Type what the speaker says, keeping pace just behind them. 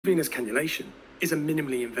Venous cannulation is a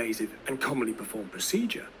minimally invasive and commonly performed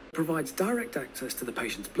procedure that provides direct access to the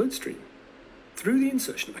patient's bloodstream through the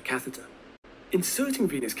insertion of a catheter. Inserting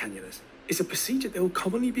venous cannulas is a procedure that will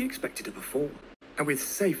commonly be expected to perform, and with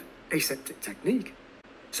safe aseptic technique,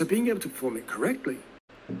 so being able to perform it correctly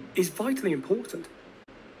is vitally important.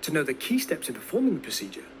 To know the key steps in performing the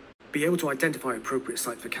procedure, be able to identify appropriate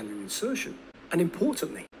sites for cannula insertion, and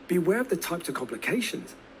importantly, be aware of the types of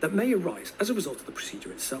complications that may arise as a result of the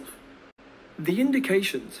procedure itself. The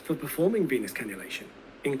indications for performing venous cannulation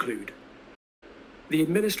include the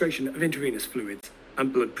administration of intravenous fluids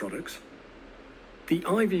and blood products, the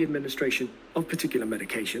IV administration of particular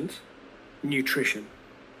medications, nutrition,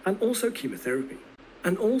 and also chemotherapy.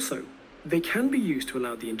 And also, they can be used to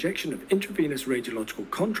allow the injection of intravenous radiological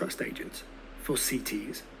contrast agents for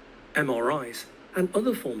CTs, MRIs, and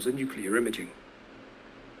other forms of nuclear imaging.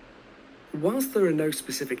 Whilst there are no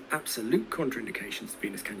specific absolute contraindications to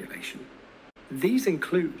venous cannulation, these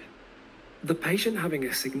include the patient having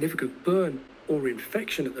a significant burn or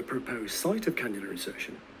infection at the proposed site of cannula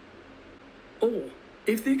insertion, or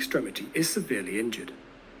if the extremity is severely injured.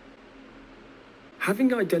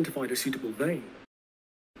 Having identified a suitable vein,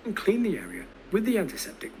 and clean the area with the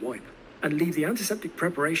antiseptic wipe and leave the antiseptic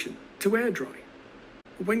preparation to air dry.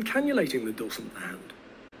 When cannulating the dorsum of the hand,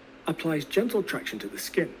 applies gentle traction to the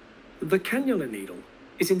skin. The cannula needle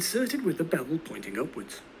is inserted with the bevel pointing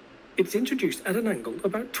upwards. It's introduced at an angle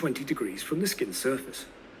about 20 degrees from the skin surface.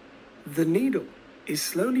 The needle is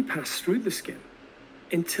slowly passed through the skin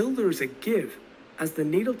until there is a give as the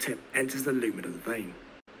needle tip enters the lumen of the vein.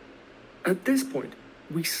 At this point,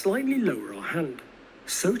 we slightly lower our hand,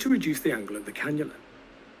 so to reduce the angle of the cannula.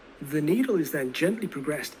 The needle is then gently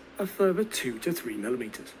progressed a further 2 to 3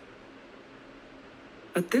 millimeters.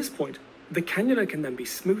 At this point, the cannula can then be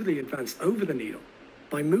smoothly advanced over the needle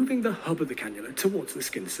by moving the hub of the cannula towards the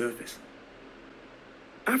skin surface.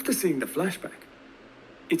 After seeing the flashback,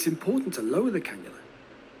 it's important to lower the cannula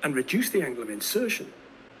and reduce the angle of insertion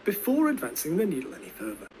before advancing the needle any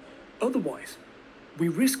further. Otherwise, we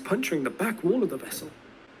risk puncturing the back wall of the vessel,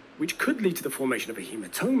 which could lead to the formation of a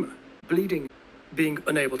hematoma, bleeding, being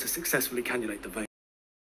unable to successfully cannulate the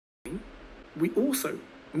vein. We also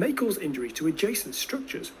may cause injury to adjacent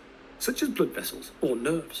structures, such as blood vessels or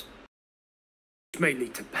nerves, which may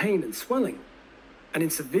lead to pain and swelling, and in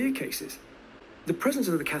severe cases, the presence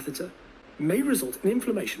of the catheter may result in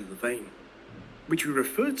inflammation of the vein, which we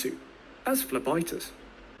refer to as phlebitis.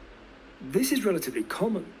 This is relatively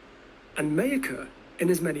common and may occur in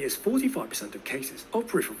as many as 45% of cases of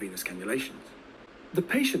peripheral venous cannulations. The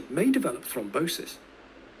patient may develop thrombosis,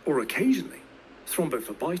 or occasionally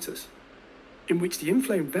thrombophlebitis, in which the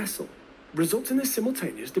inflamed vessel results in the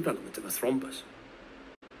simultaneous development of a thrombus.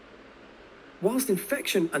 Whilst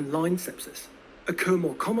infection and line sepsis occur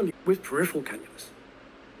more commonly with peripheral cannulas,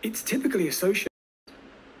 it's typically associated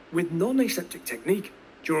with non-aseptic technique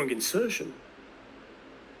during insertion,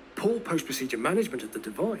 poor post-procedure management of the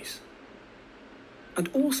device, and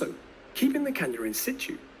also keeping the cannula in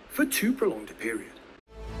situ for too prolonged a period.